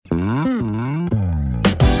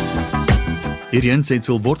Hierdie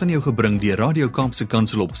aansetsel word aan jou gebring deur Radio Kaapse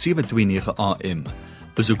Kansel op 729 AM.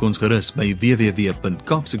 Besoek ons gerus by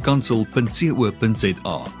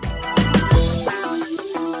www.kapsekansel.co.za.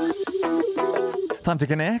 Time to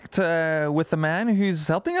connect with the man who's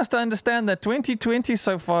helping us to understand that 2020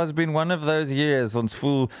 so far has been one of those years. Ons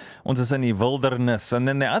is in die wilderness. And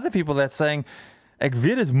then there are other people that saying, ek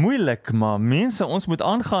weet dit is moeilik, maar mense, ons moet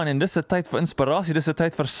aangaan en dis 'n tyd vir inspirasie, dis 'n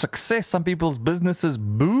tyd vir success. Some people's businesses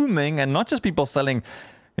booming and not just people selling,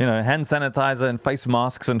 hand sanitizer and face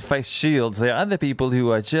masks and face shields. There are other people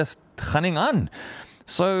who are just gunning on.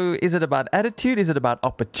 So is it about attitude? Is it about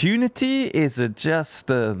opportunity? Is it just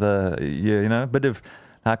bit of,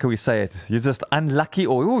 how can we say it? You're just unlucky,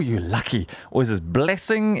 or you're lucky, or is this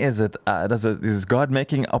blessing? Is God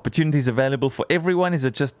making opportunities available for everyone? Is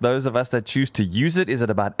it just those of us that choose to use it? Is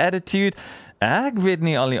it about attitude? Ek weet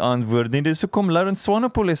nie al die antwoord nie. Dis hoekom Louwerens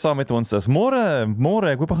Swanepoel is saam met ons.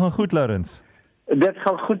 Môre, ek hoop dit gaan goed, Louwerens. Dit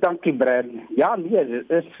gaan goed, dankie Brad. Ja, nee,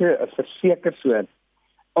 dit is verseker so.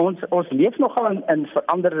 Ons leef nogal in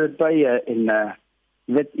veranderde tye en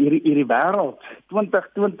hierdie wêreld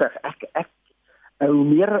 2020 hoe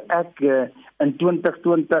meer ek in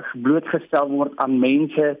 2020 blootgestel word aan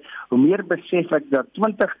mense, hoe meer besef ek dat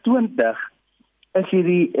 2020 is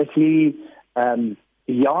hierdie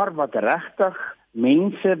jaar wat regtig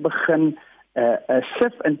mense begin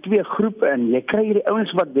sif in twee groepe in. Jy kry hierdie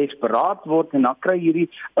ouens wat desperaat word en dan kry hierdie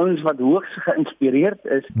ouens wat hoogs geïnspireerd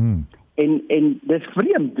is. En dis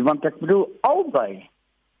vreemd, want ek bedoel, albei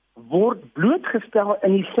word blootgestel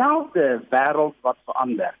in dieselfde wêreld wat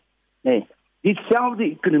verander. Nee, dieselfde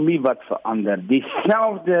ekonomie wat verander,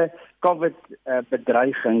 dieselfde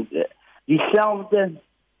COVID-bedreiging, dieselfde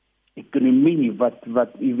ekonomie wat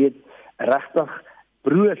jy weet, regtig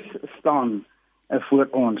broos staan voor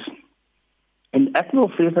ons. En ek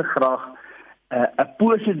wil vreeslik graag 'n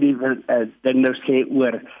positiewe ding nou sê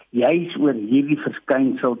juis oor hierdie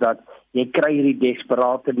verskynsel dat jy kry hierdie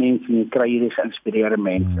desperate mense en jy kry hierdie geïnspireerde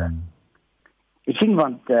mense. Jy sien,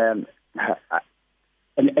 want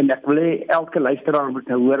en ek wil elke luisteraar moet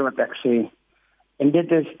hoor wat ek sê, en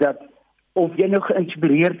dit is dat of jy nou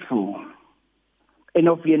geïnspireerd voel en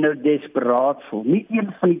of jy nou desperaat voel, nie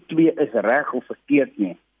een van die twee is reg of verkeerd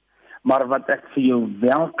nie, maar wat ek vir jou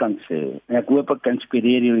wel kan sê, en ek hoop ek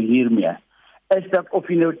inspireer jou hiermee, is dat of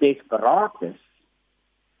jy nou desperaat is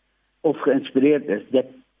of geïnspireerd is, dit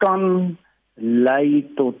kan lei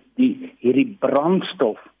tot hierdie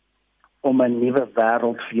brandstof om 'n nuwe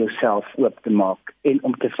wêreld vir jouself oop te maak en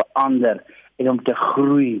om te verander en om te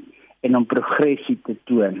groei en om progressie te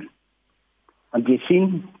toon. Want jy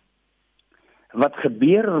sien wat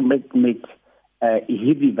gebeur met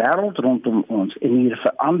hierdie wêreld rondom ons en hierdie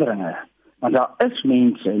veranderinge. Want daar is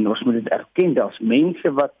mense, en ons moet dit erken, daar's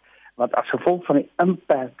mense wat as gevolg van die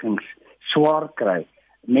inperkings swaar kry.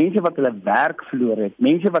 Mense wat hulle werk verloor het,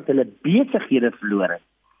 mense wat hulle besighede verloor het,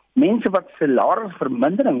 mense wat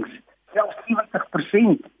salarisverminderings selfs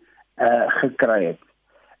 70% gekry het.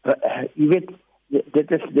 Jy weet,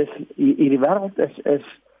 hierdie wêreld is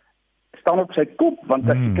staan op sy kop, want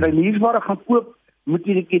as jy kruiniersware gaan koop, moet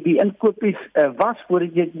jy die inkopies was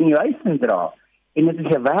voordat jy dit in jou huis indra. En dit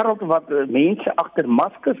is 'n wêreld wat mense agter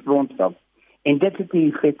maskers rondstap, en dit het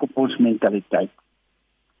 'n effek op ons mentaliteit.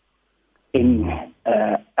 En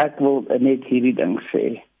ek wil net hierdie ding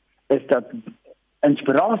sê, is dat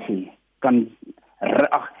inspirasie kan,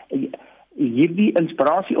 hierdie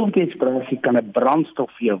inspirasie of desperasie kan 'n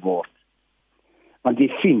brandstof vir jou word. Want jy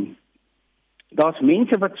sien, daar's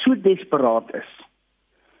mense wat so desperaat is,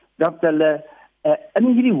 dat hulle in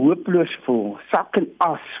hierdie hopeloos voel, sak en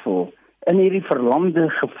as voel, in hierdie verlamde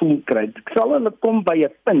gevoel kry. Ek sal hulle kom by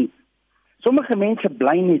 'n punt. Sommige mense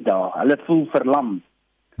bly nie daar, hulle voel verlam.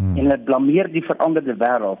 En hulle blameer die veranderde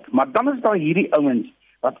wêreld. Maar dan is daar hierdie ouens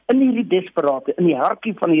wat in hierdie desperate, in die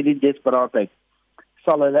hartjie van hierdie desperaatheid,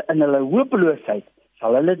 sal hulle in hulle hopeloosheid,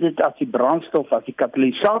 sal hulle dit as die brandstof, as die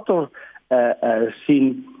katalisator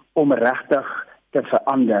sien om regtig te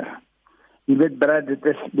verander. Jy weet, Brad, dit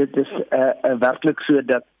is werklik so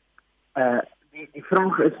dat die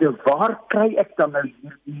vraag is, waar kry ek dan nou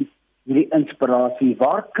hierdie inspirasie?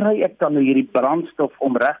 Waar kry ek dan nou hierdie brandstof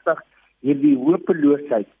om regtig hierdie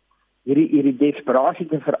hopeloosheid, hierdie desperasie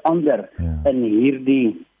te verander in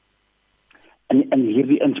hierdie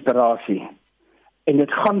inspirasie? En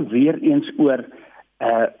dit gaan weer eens oor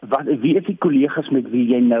wie is die kollegas met wie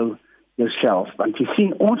jy nou jouself, want jy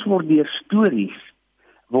sien, ons word deur stories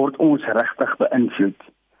word ons regtig beïnvloed.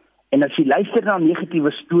 En as jy luister na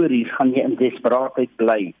negatiewe stories, gaan jy in desperaatheid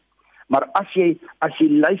bly. Maar as jy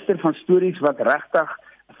luister van stories wat regtig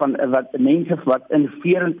van wat mense wat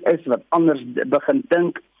innoverend is, wat anders begin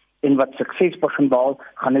dink, en wat sukses begin behaal,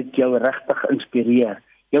 gaan dit jou regtig inspireer.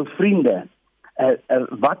 Jou vriende,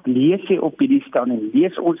 wat lees jy op hierdie stadium?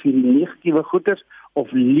 Lees ons hierdie negatiewe goeders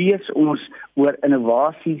of lees ons oor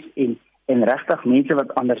innovasies en regtig mense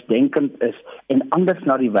wat andersdenkend is en anders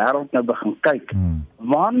na die wêreld nou begin kyk?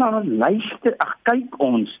 Waarna kyk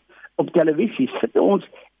ons op televisie? Sit ons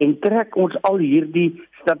en trek ons al hierdie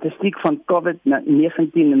statistiek van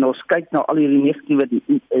COVID-19 en ons kyk na al hierdie negatiewe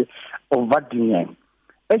of wat doen jy?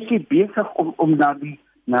 Is jy besig om na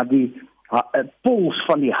die puls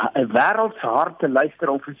van die wêreld se hart te luister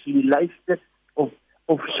of is jy luister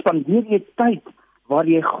of spandeer jy tyd waar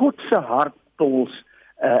jy God se hartpuls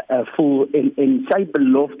voel en sy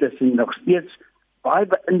beloftes en nog steeds baie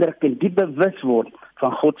beïndruk en diep bewus word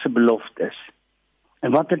van God se beloftes?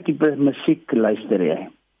 En watter tipe musiek luister jy?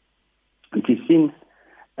 En jy sien,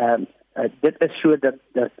 dit is so dat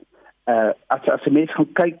as 'n mens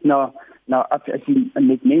gaan kyk na as jy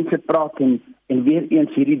met mense praat en weer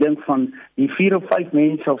eens hierdie ding van die 4 of 5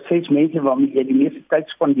 mense of 6 mense waarmee jy die meeste tyd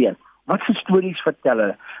spandeer, wat vir stories vertel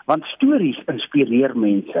hulle? Want stories inspireer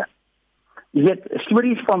mense. Jy weet,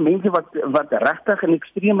 stories van mense wat regtig in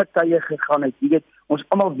ekstreme tye gegaan het. Jy weet, ons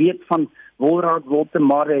almal weet van Wolraad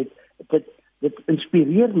Woltemare, dit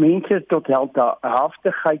inspireer mense tot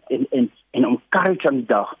heldhaftigheid en om courage aan die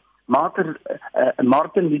dag.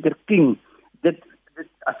 Martin Luther King,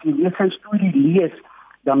 as jy weer sy storie lees,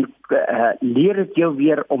 dan leer dit jou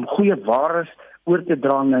weer om goeie waardes oor te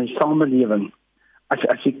dra in die samelewing.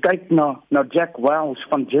 As jy kyk na Jack Welch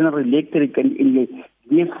van General Electric en jy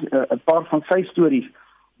lees 'n paar van sy stories,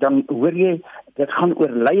 dan hoor jy, dit gaan oor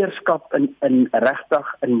leierskap in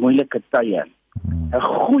regtig in moeilike tye. 'n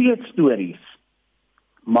Goeie stories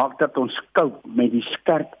maak dat ons cope met die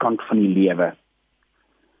skerp kant van die lewe.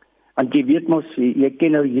 Want jy weet mos, jy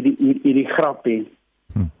ken nou hierdie grap hê,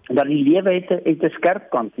 dat die lewe het 'n skerp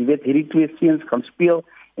kant. Jy weet, hierdie 2 seuns gaan speel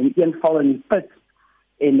en een val in die put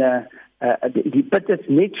en die put is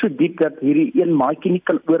net so diep dat hierdie een maatjie nie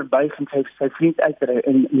kan oorbuig en sy vriend uitry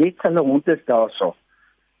en net hulle hond is daarso.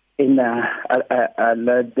 En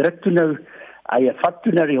hulle druk toe nou, hy vat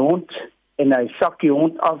toe na die hond en hy sak die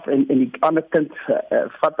hond af en die ander kind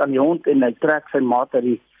vat aan die hond en hy trek sy maat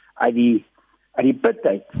uit die put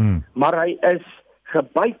uit. Maar hy is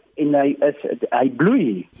gebyt en hy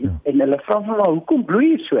bloei. En hulle vra hom, hoekom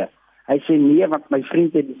bloei jy so? Hy sê, nee, want my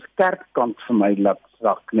vriend het die skerp kant vir my laat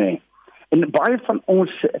sak, nee. En baie van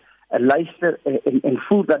ons luister en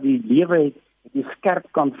voel dat die lewe het die skerp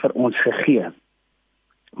kant vir ons gegee.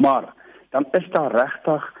 Maar, dan is daar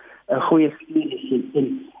regtig 'n goeie storie.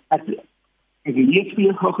 En ek lees vir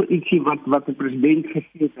jou gou ietsie wat die president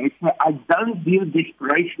gesê het. Hy sê, I don't view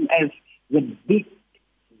desperation as the big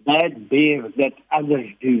bad bear that others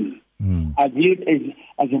do. I view it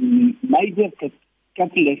as a major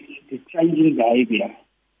catalyst to changing behavior,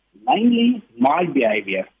 mainly my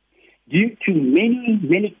behavior. Due to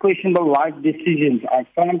many questionable life decisions, I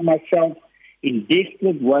found myself in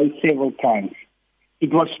desperate ways several times.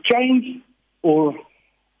 It was change or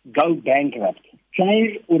go bankrupt,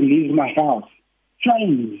 change or lose my house,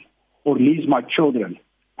 change or lose my children.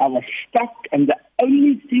 I was stuck, and the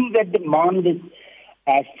only thing that demanded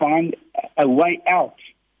I find a way out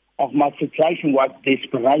of my situation was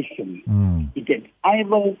desperation. It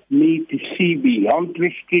enabled me to see beyond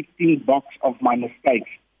restricting box of my mistakes.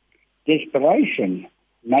 Desperation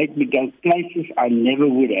made me go places I never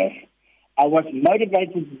would have. I was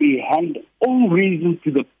motivated beyond all reason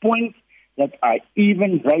to the point that I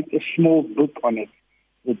even wrote a small book on it,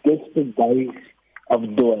 The Desperate Days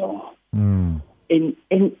of Doyle.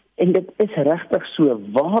 En dit is regtig so,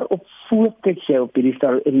 waarop fokus jy op hierdie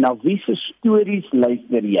stadium en na wiese stories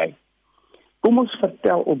luister jy? Kom ons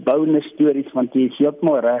vertel opbouende stories, want jy is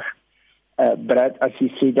heeltemal reg, Brad, as jy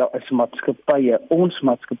sê daar is maatskappye, ons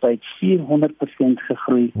maatskappy het 400%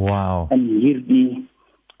 gegroei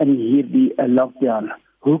in hierdie lockdown.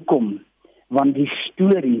 Hoekom? Want die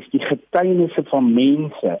stories, die getuienisse van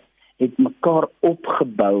mense het mekaar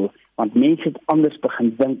opgebou, want mense het anders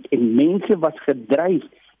begin dink en mense was gedryf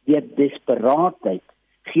deur desperaatheid,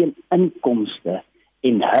 geen inkomste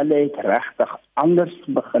en hulle het regtig anders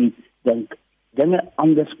begin dink, dinge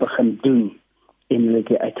anders begin doen en hulle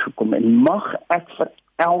het uitgekom. En mag ek vir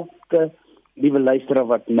elke liewe luisteraar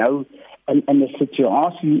wat nou in 'n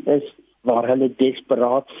situasie is waar hulle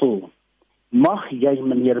desperaat voel, mag jy,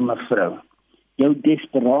 meneer en mevrou, jou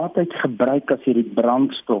desperaatheid gebruik as hierdie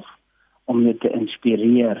brandstof om jou te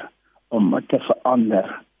inspireer, om te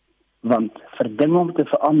verander. Want vir dinge om te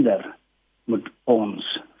verander, moet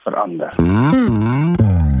ons verander.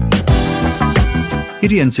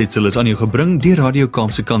 Hierdie aansetsel is aan jou gebring deur Radio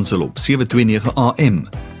Kaapse Kansel op 729 AM.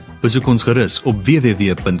 Besoek ons gerus op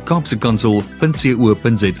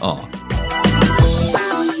www.kaapsekansel.co.za.